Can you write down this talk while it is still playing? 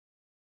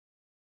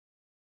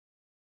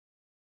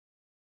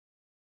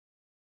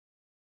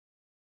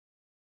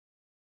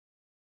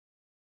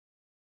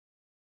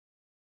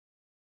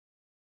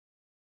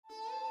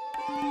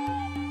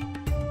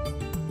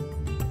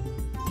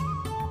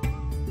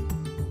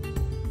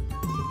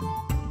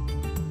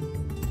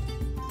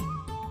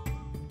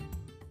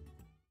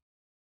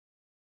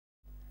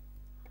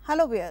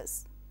Hello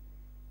viewers.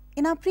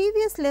 In our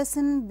previous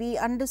lesson, we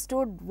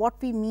understood what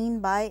we mean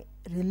by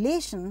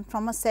relation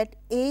from a set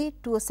A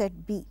to a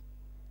set B.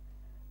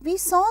 We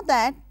saw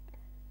that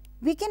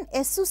we can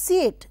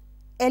associate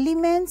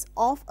elements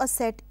of a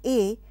set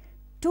A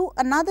to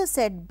another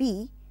set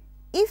B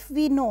if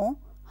we know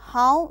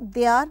how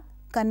they are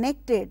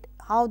connected,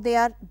 how they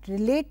are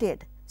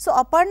related. So,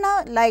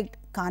 Aparna liked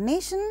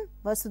carnation,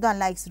 Vasudha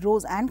likes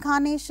rose and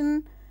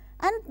carnation,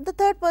 and the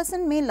third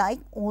person may like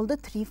all the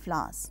three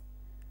flowers.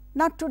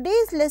 Now,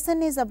 today's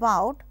lesson is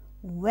about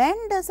when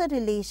does a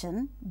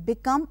relation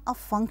become a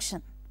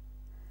function.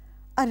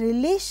 A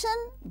relation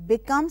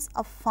becomes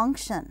a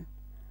function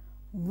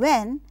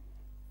when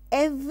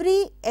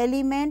every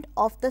element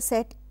of the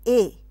set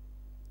A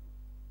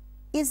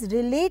is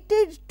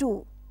related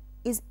to,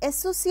 is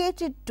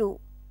associated to,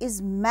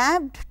 is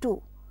mapped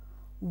to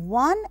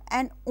one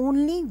and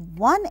only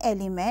one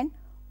element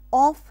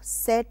of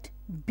set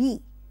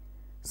B.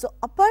 So,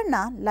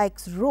 Aparna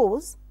likes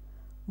rose,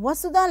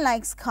 Vasudha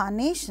likes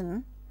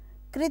carnation,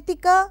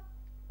 Kritika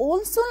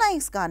also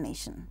likes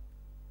carnation,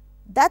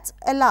 that is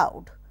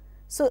allowed.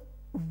 So,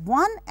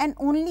 one and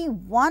only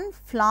one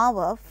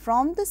flower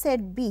from the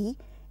set B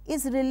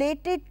is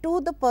related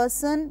to the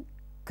person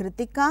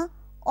Kritika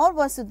or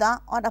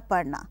Vasudha or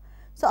Aparna.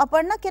 So,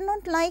 Aparna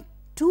cannot like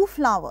two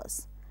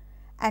flowers,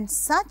 and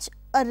such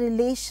a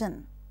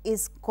relation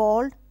is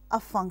called a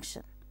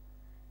function.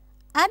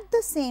 At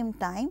the same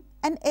time,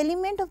 an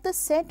element of the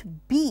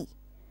set B,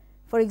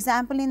 for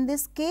example, in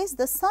this case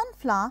the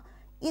sunflower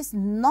is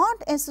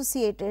not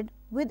associated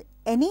with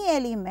any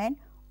element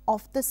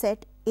of the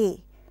set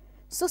A.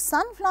 So,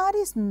 sunflower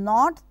is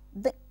not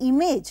the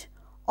image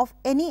of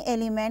any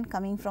element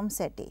coming from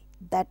set A,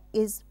 that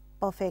is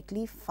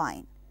perfectly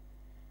fine.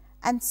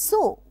 And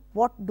so,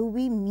 what do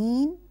we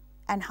mean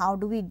and how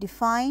do we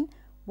define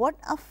what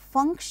a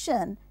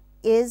function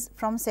is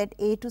from set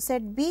A to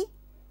set B?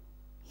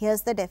 Here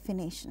is the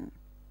definition.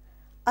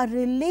 A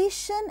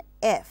relation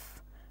F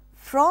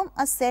from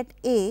a set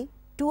A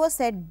to a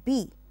set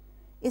B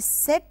is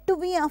said to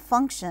be a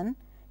function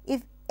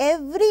if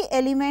every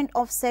element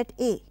of set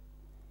A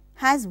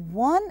has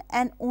one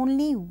and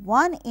only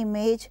one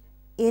image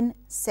in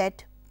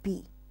set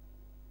B.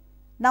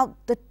 Now,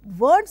 the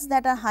words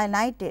that are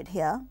highlighted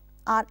here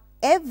are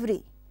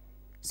every.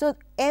 So,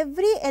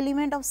 every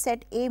element of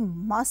set A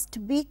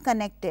must be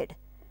connected,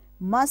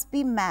 must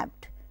be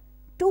mapped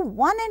to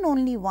one and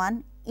only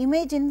one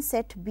image in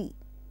set B.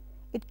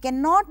 It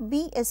cannot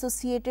be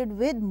associated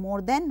with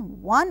more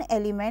than one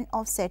element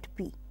of set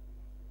B.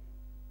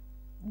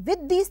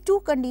 With these two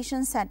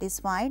conditions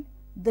satisfied,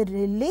 the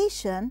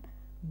relation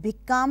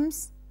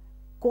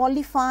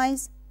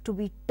qualifies to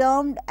be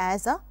termed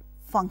as a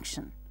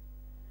function.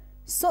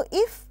 So,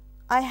 if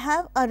I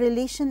have a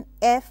relation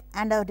F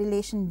and a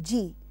relation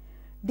G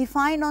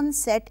defined on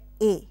set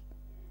A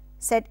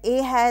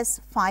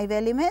has 5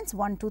 elements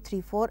 1, 2,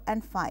 3, 4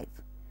 and 5,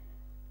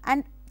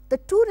 and the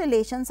two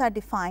relations are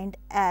defined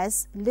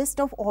as list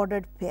of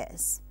ordered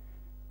pairs,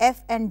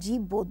 F and G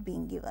both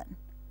being given.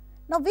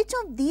 Now, which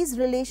of these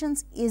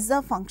relations is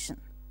a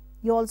function?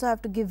 You also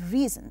have to give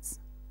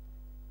reasons.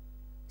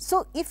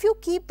 So, if you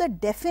keep the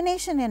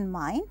definition in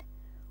mind,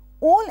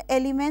 all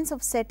elements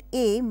of set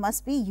A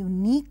must be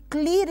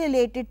uniquely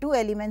related to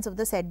elements of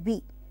the set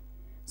B.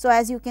 So,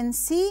 as you can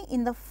see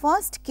in the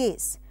first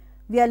case,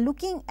 we are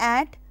looking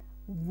at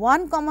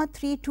 1,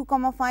 3, 2,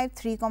 5,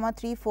 3,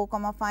 3,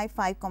 4, 5,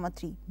 5,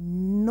 3.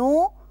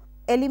 No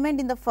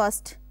element in the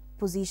first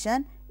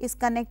position is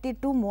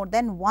connected to more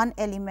than one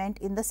element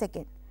in the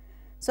second.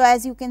 So,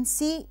 as you can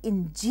see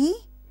in G,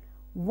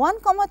 1,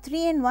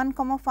 3 and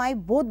 1,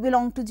 5 both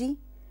belong to G,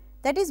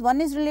 that is 1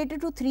 is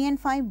related to 3 and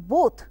 5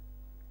 both,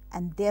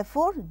 and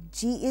therefore,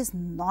 G is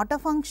not a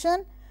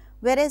function,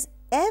 whereas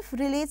F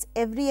relates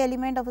every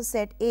element of a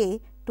set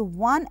A to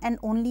one and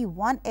only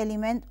one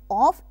element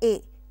of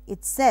A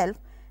itself,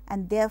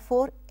 and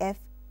therefore, F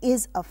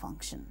is a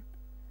function.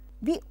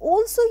 We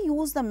also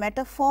use the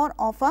metaphor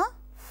of a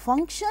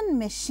function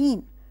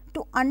machine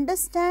to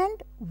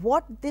understand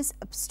what this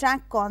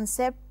abstract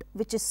concept,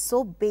 which is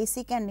so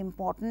basic and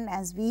important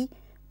as we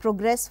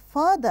progress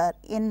further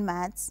in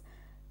maths,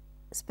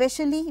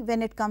 especially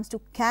when it comes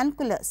to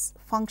calculus.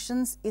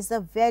 Functions is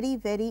a very,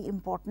 very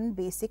important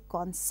basic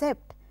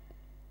concept.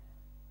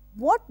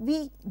 What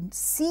we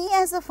see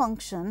as a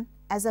function,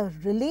 as a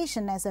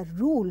relation, as a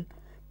rule,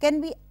 can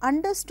be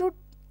understood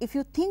if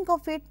you think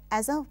of it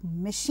as a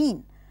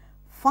machine,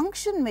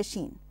 function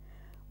machine,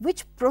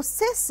 which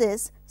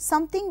processes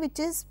something which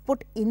is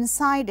put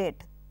inside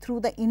it through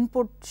the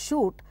input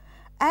chute,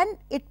 and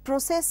it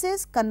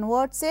processes,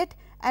 converts it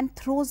and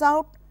throws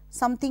out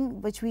something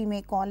which we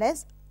may call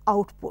as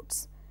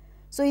outputs.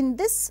 So, in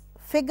this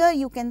figure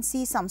you can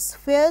see some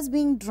spheres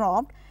being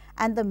dropped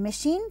and the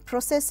machine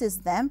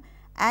processes them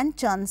and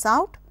churns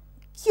out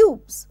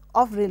cubes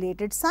of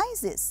related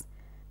sizes.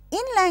 In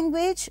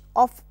language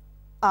of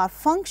our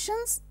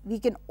functions, we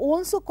can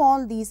also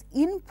call these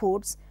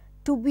inputs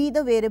to be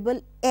the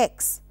variable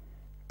x,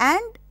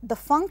 and the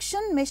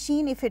function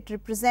machine, if it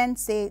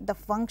represents say the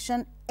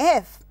function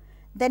f,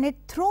 then it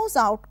throws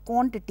out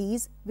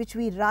quantities which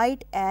we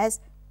write as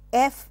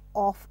f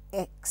of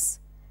x.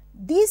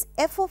 These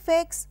f of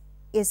x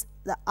is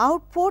the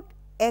output,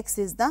 x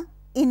is the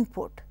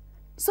input.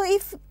 So,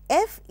 if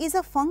f is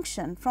a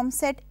function from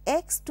set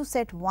x to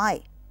set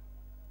y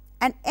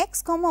and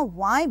x comma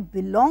y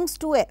belongs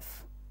to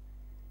f,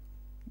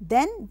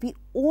 then we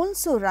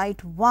also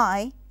write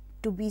y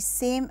to be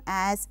same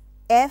as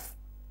f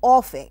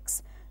of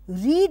x.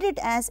 Read it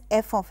as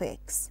f of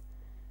x,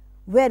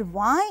 where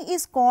y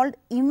is called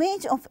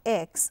image of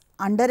x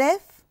under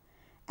f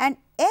and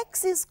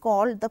x is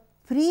called the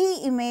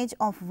pre-image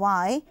of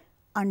y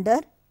under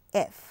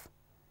f.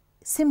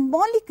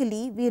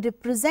 Symbolically, we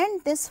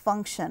represent this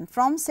function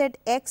from set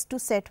x to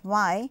set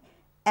y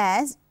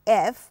as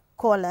f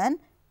colon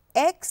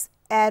x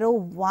arrow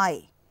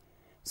y.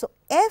 So,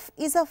 f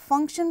is a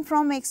function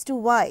from x to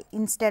y.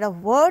 Instead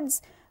of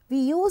words, we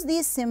use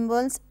these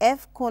symbols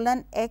f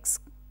colon x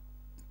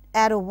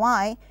arrow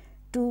y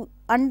to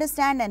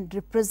understand and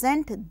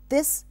represent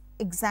this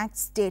exact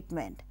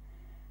statement.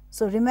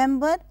 So,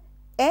 remember,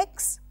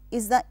 x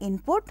is the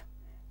input,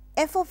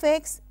 f of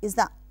x is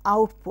the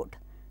output,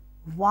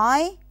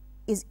 y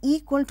is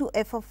equal to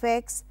f of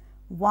x,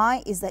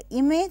 y is the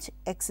image,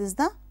 x is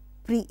the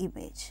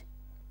pre-image.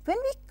 When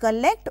we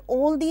collect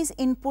all these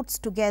inputs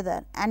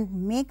together and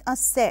make a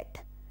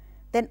set,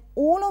 then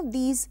all of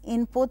these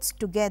inputs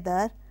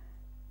together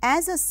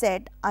as a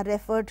set are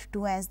referred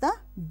to as the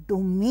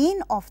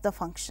domain of the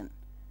function.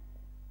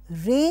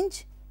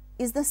 Range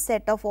is the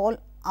set of all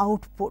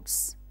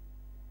outputs.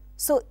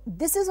 So,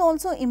 this is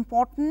also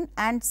important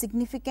and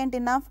significant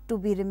enough to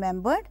be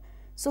remembered.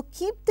 So,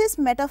 keep this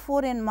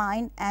metaphor in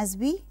mind as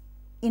we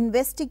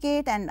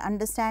investigate and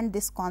understand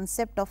this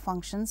concept of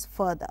functions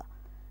further.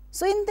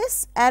 So, in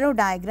this arrow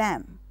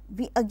diagram,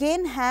 we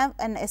again have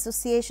an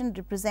association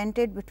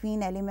represented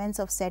between elements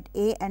of set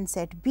A and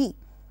set B.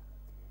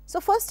 So,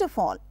 first of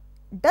all,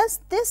 does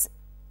this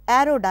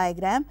arrow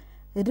diagram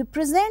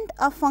represent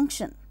a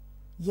function?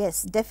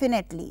 Yes,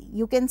 definitely.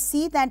 You can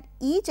see that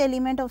each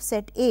element of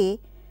set A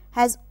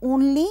has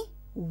only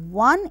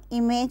one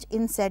image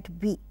in set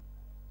B.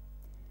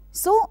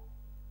 So,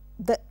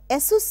 the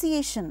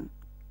association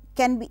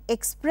can be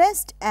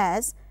expressed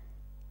as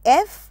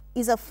f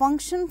is a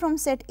function from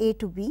set A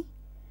to B,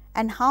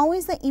 and how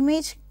is the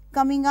image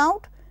coming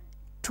out?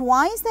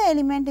 Twice the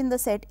element in the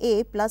set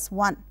A plus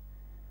 1.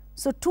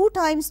 So, 2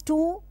 times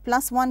 2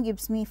 plus 1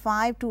 gives me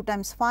 5, 2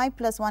 times 5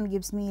 plus 1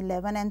 gives me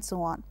 11 and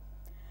so on.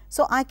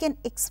 So, I can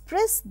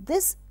express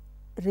this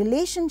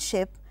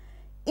relationship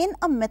in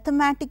a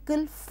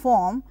mathematical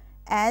form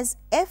as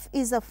f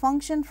is a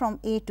function from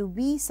A to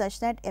B such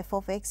that f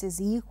of x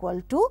is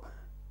equal to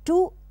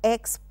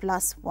 2x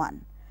plus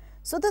 1.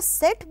 So, the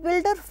set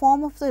builder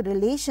form of the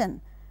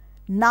relation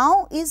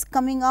now is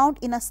coming out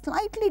in a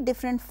slightly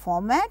different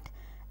format,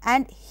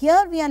 and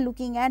here we are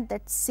looking at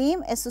that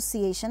same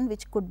association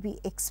which could be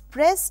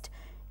expressed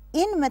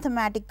in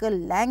mathematical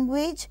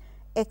language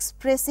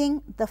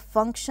expressing the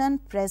function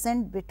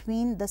present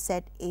between the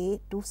set A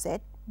to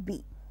set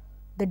B.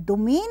 The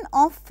domain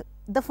of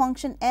the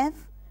function f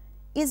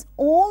is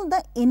all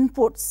the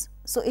inputs.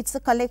 So, it is a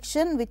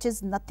collection which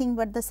is nothing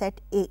but the set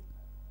A,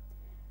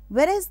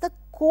 whereas the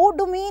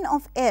codomain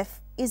of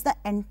f is the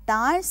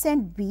entire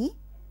set B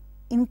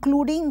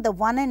including the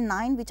 1 and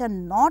 9 which are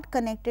not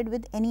connected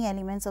with any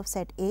elements of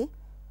set A,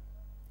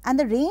 and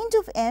the range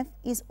of f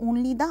is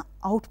only the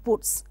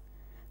outputs,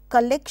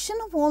 collection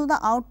of all the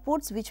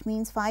outputs which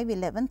means 5,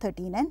 11,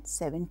 13 and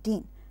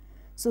 17.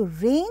 So,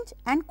 range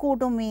and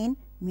codomain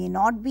may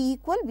not be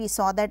equal. We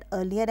saw that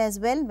earlier as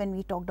well when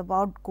we talked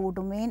about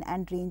codomain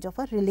and range of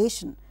a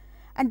relation.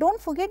 And do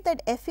not forget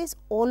that f is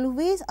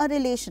always a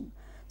relation.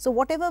 So,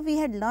 whatever we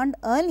had learned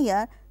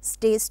earlier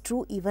stays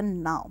true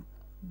even now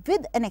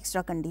with an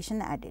extra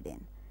condition added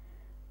in.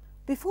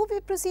 Before we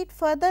proceed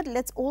further,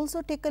 let us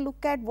also take a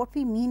look at what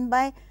we mean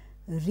by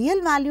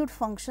real valued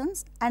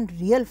functions and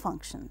real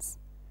functions.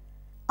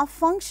 A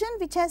function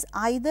which has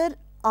either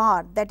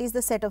R, that is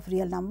the set of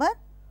real number,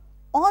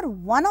 or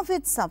one of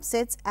its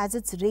subsets as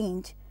its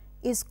range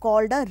is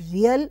called a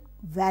real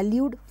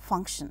valued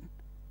function.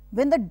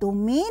 When the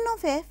domain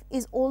of f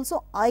is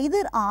also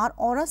either R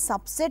or a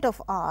subset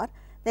of R,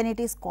 then it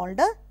is called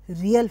a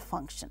real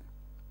function.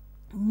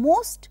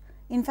 Most,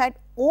 in fact,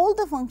 all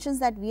the functions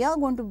that we are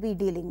going to be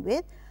dealing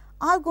with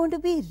are going to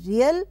be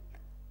real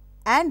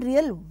and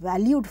real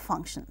valued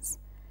functions.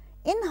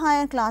 In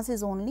higher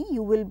classes only,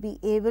 you will be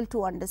able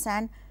to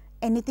understand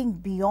anything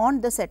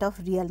beyond the set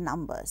of real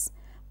numbers.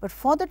 But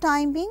for the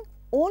time being,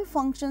 all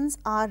functions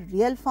are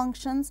real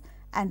functions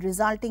and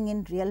resulting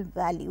in real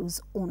values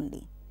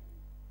only.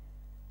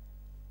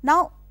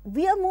 Now,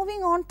 we are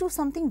moving on to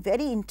something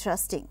very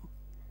interesting.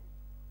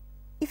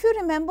 If you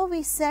remember,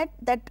 we said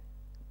that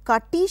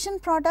Cartesian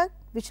product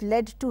which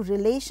led to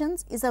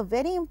relations is a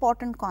very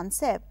important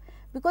concept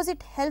because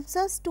it helps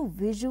us to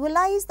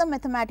visualize the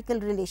mathematical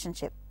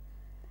relationship.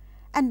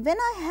 And when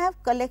I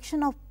have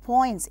collection of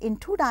points in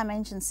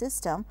 2-dimension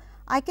system,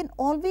 I can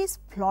always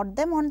plot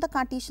them on the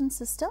Cartesian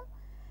system,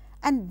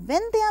 and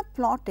when they are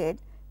plotted,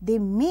 they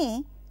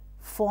may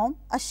form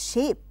a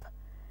shape,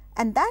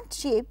 and that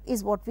shape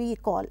is what we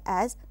call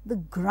as the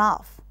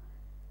graph.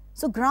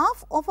 So,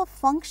 graph of a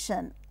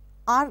function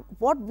are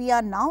what we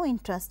are now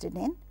interested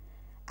in,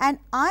 and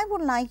I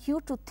would like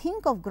you to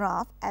think of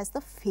graph as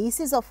the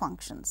faces of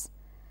functions.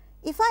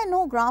 If I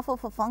know graph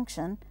of a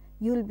function,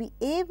 you will be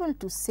able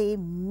to say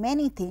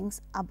many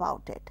things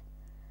about it.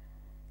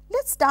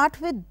 Let us start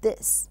with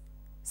this.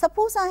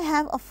 Suppose I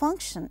have a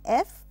function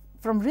f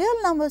from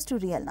real numbers to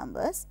real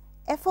numbers,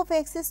 f of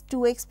x is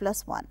 2x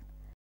plus 1,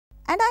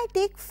 and I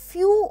take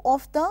few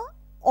of the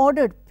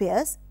ordered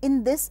pairs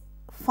in this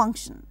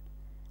function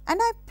and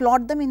I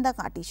plot them in the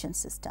Cartesian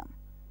system.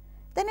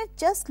 Then it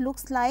just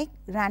looks like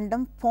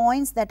random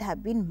points that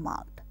have been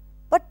marked.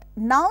 But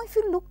now if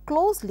you look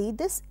closely,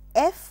 this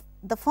f,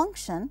 the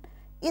function,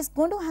 is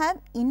going to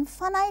have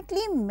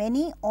infinitely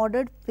many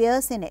ordered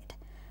pairs in it,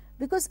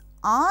 because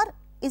R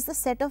is the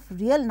set of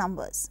real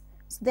numbers.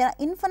 So, there are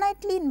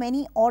infinitely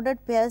many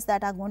ordered pairs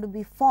that are going to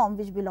be formed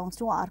which belongs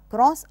to R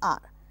cross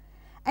R.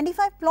 And if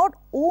I plot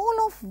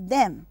all of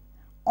them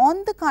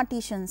on the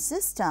Cartesian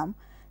system,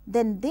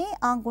 then they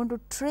are going to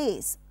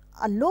trace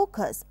a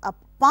locus, a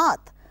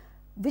path,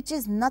 which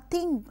is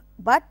nothing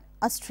but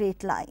a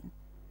straight line,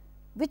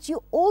 which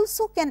you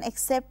also can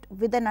accept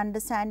with an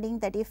understanding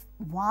that if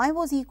y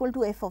was equal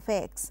to f of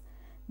x,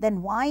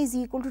 then y is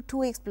equal to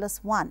 2x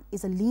plus 1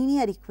 is a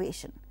linear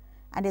equation,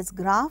 and its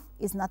graph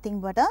is nothing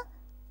but a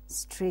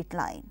straight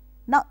line.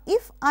 Now,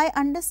 if I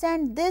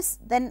understand this,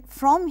 then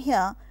from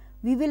here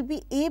we will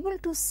be able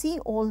to see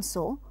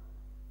also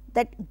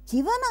that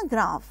given a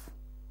graph,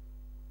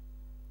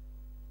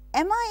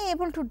 am I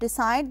able to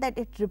decide that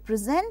it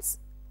represents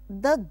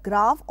the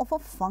graph of a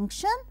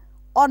function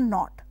or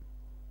not?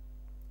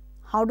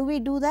 How do we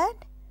do that?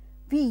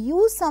 We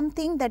use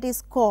something that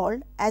is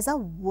called as a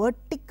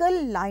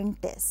vertical line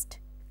test.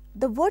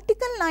 The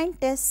vertical line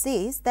test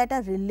says that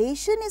a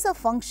relation is a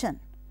function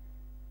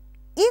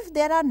if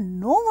there are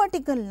no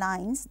vertical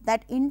lines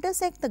that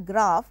intersect the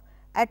graph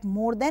at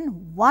more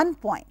than one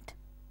point.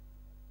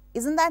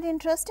 Isn't that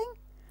interesting?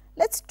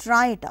 Let us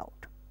try it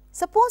out.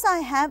 Suppose I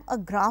have a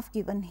graph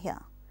given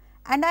here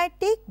and I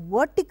take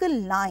vertical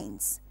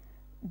lines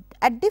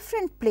at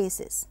different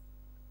places.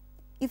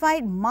 If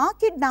I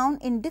mark it down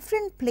in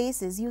different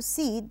places, you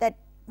see that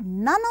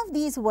none of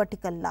these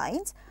vertical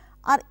lines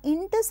are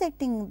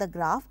intersecting the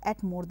graph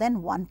at more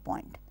than one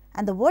point.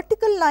 And the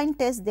vertical line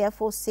test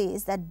therefore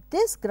says that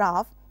this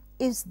graph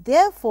is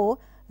therefore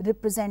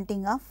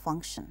representing a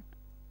function.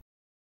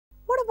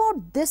 What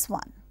about this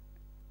one?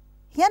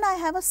 Here I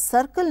have a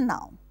circle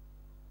now.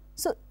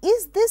 So,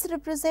 is this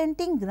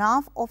representing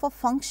graph of a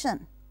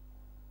function?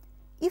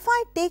 If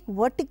I take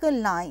vertical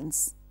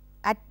lines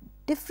at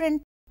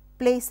different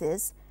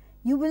places,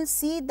 you will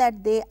see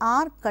that they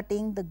are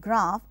cutting the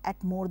graph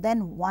at more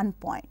than one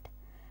point,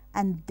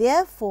 and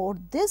therefore,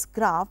 this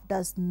graph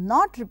does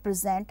not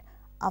represent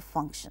a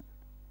function.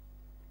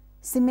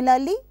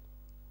 Similarly,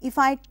 if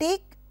I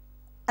take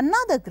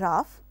another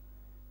graph,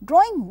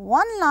 drawing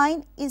one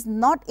line is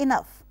not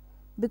enough,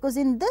 because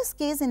in this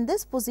case, in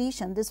this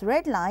position, this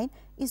red line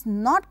is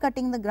not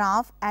cutting the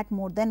graph at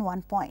more than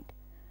one point.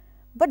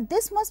 But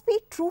this must be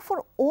true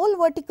for all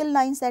vertical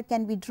lines that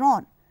can be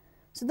drawn.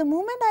 So, the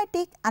moment I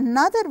take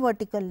another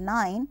vertical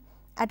line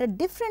at a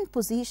different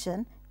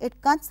position,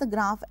 it cuts the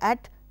graph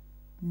at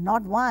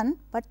not one,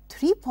 but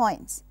 3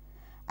 points,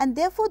 and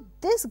therefore,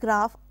 this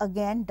graph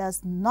again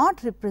does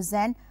not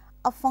represent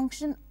a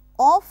function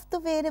of the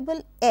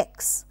variable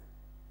x.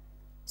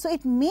 So,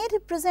 it may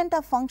represent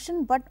a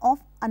function, but of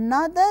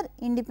another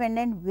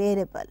independent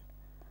variable.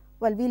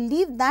 Well, we will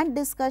leave that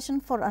discussion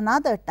for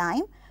another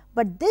time,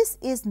 but this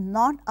is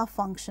not a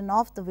function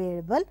of the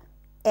variable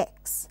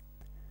x.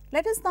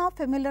 Let us now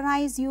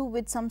familiarize you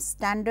with some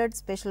standard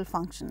special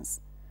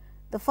functions.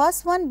 The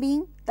first one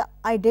being the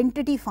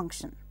identity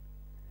function.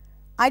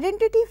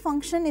 Identity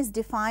function is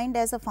defined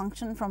as a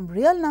function from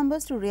real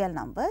numbers to real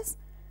numbers,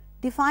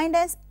 defined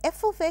as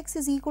f of x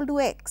is equal to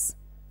x.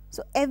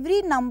 So,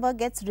 every number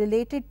gets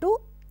related to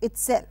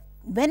itself.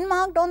 When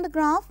marked on the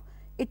graph,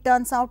 it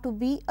turns out to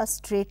be a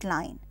straight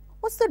line.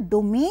 What is the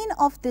domain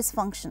of this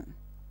function?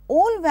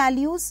 All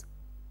values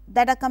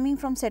that are coming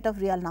from set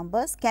of real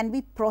numbers can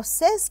be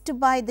processed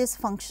by this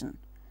function,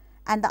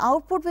 and the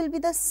output will be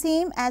the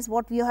same as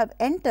what we have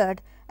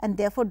entered, and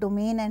therefore,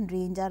 domain and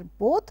range are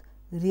both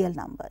real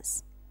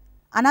numbers.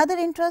 Another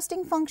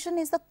interesting function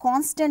is the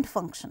constant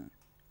function,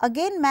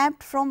 again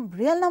mapped from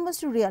real numbers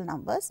to real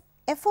numbers.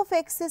 F of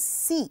x is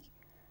c.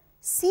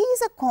 C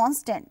is a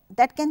constant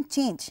that can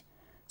change.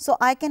 So,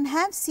 I can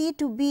have c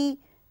to be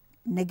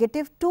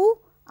 -2,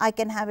 I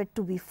can have it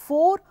to be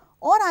 4,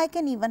 or I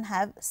can even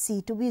have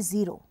c to be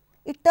 0.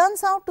 It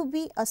turns out to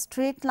be a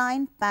straight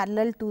line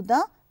parallel to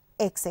the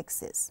x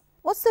axis.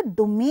 What is the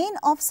domain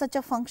of such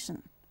a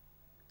function?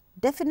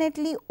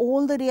 Definitely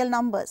all the real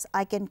numbers.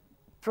 I can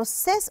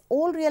process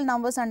all real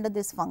numbers under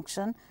this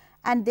function,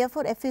 and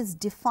therefore, f is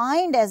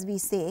defined as we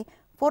say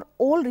for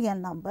all real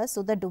numbers.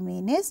 So, the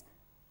domain is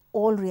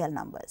all real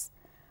numbers.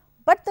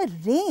 But the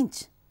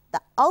range,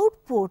 the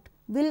output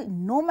will,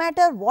 no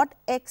matter what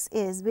x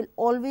is, will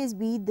always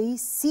be the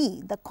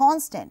c, the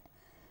constant.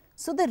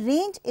 So, the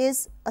range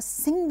is a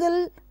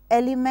single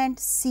element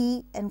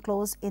c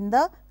enclosed in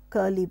the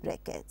curly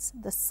brackets,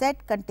 the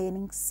set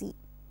containing c.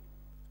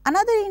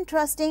 Another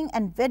interesting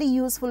and very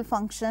useful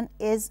function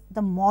is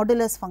the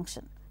modulus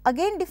function.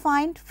 Again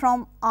defined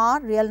from r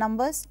real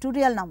numbers to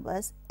real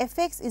numbers, f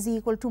x is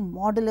equal to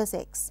modulus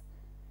x.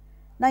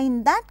 Now,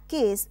 in that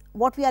case,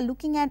 what we are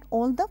looking at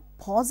all the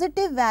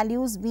positive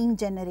values being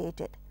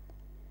generated.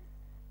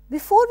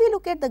 Before we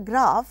look at the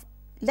graph,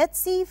 let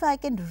us see if I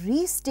can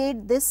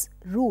restate this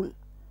rule.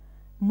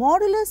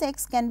 Modulus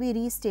x can be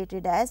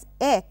restated as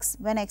x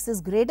when x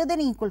is greater than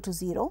or equal to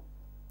 0,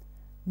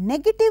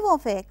 negative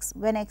of x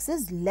when x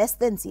is less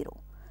than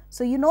 0.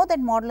 So, you know that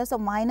modulus of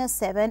minus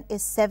 7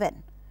 is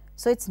 7.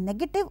 So, it is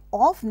negative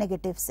of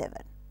negative 7,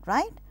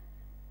 right.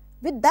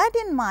 With that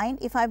in mind,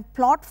 if I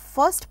plot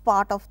first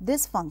part of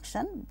this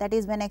function, that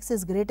is when x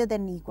is greater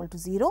than or equal to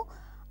 0,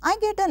 I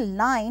get a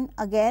line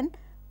again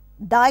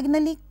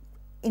diagonally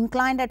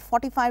inclined at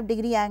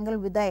 45-degree angle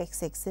with the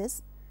x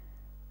axis.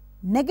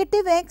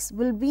 Negative x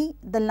will be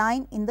the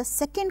line in the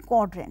second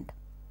quadrant.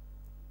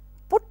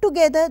 Put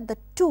together, the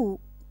two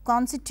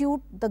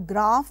constitute the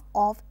graph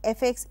of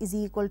f x is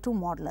equal to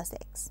modulus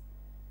x.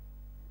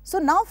 So,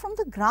 now from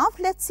the graph,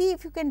 let us see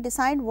if you can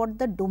decide what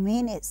the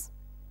domain is.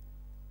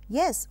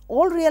 Yes,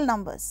 all real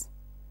numbers,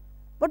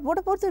 but what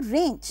about the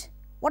range?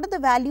 What are the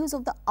values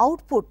of the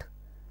output?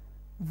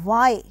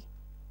 Y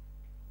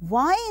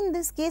in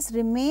this case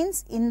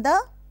remains in the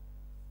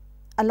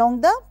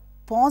along the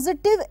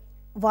positive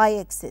y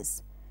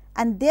axis,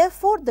 and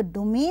therefore, the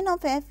domain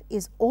of f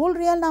is all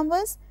real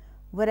numbers,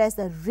 whereas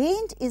the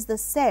range is the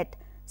set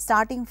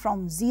starting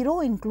from 0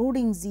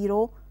 including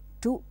 0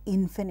 to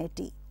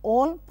infinity,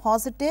 all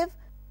positive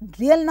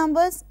real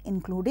numbers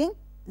including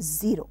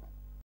 0.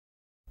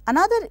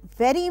 Another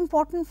very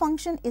important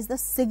function is the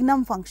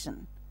signum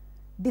function,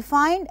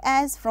 defined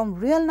as from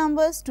real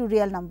numbers to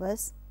real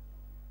numbers,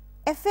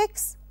 f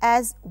x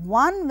as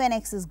 1 when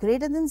x is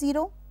greater than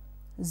 0,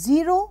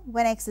 0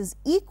 when x is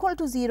equal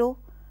to 0,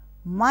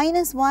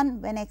 minus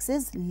 1 when x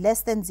is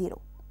less than 0.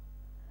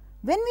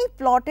 When we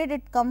plot it,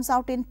 it comes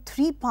out in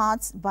 3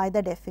 parts by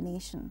the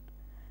definition.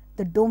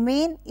 The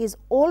domain is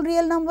all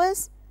real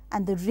numbers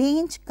and the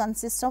range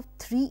consists of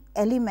 3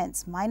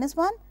 elements minus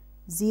 1,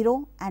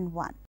 0 and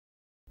 1.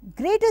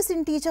 Greatest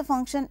integer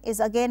function is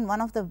again one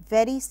of the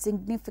very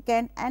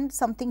significant and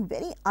something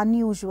very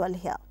unusual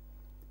here.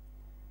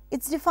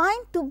 It is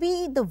defined to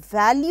be the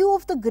value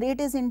of the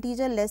greatest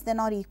integer less than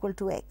or equal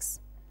to x.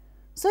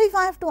 So, if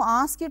I have to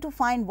ask you to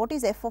find what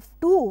is f of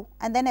 2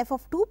 and then f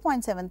of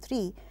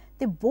 2.73,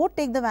 they both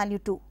take the value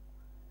 2.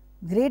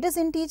 Greatest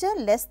integer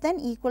less than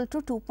equal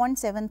to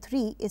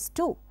 2.73 is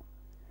 2.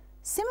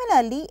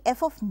 Similarly,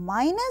 f of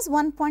minus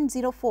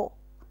 1.04,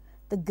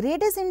 the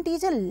greatest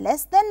integer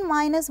less than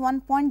minus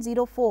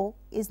 1.04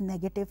 is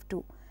negative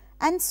 2,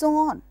 and so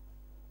on.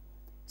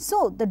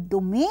 So, the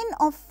domain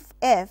of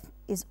f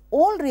is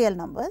all real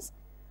numbers,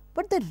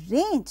 but the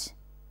range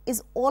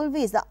is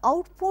always, the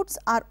outputs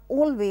are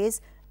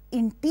always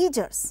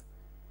integers,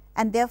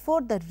 and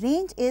therefore, the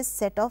range is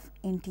set of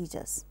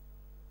integers.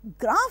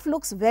 Graph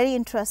looks very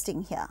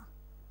interesting here.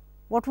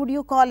 What would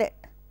you call it?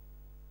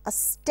 A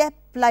step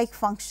like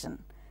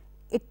function.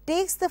 It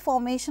takes the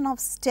formation of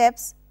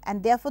steps,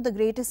 and therefore, the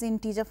greatest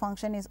integer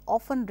function is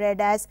often read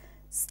as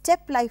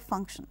step like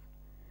function.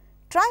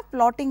 Try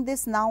plotting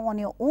this now on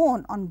your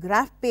own on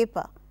graph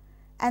paper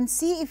and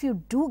see if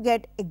you do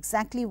get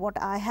exactly what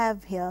I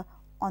have here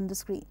on the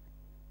screen.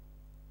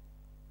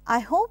 I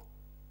hope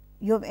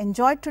you have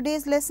enjoyed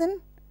today's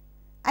lesson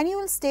and you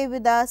will stay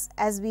with us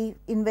as we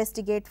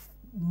investigate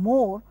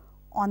more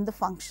on the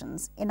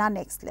functions in our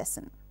next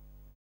lesson.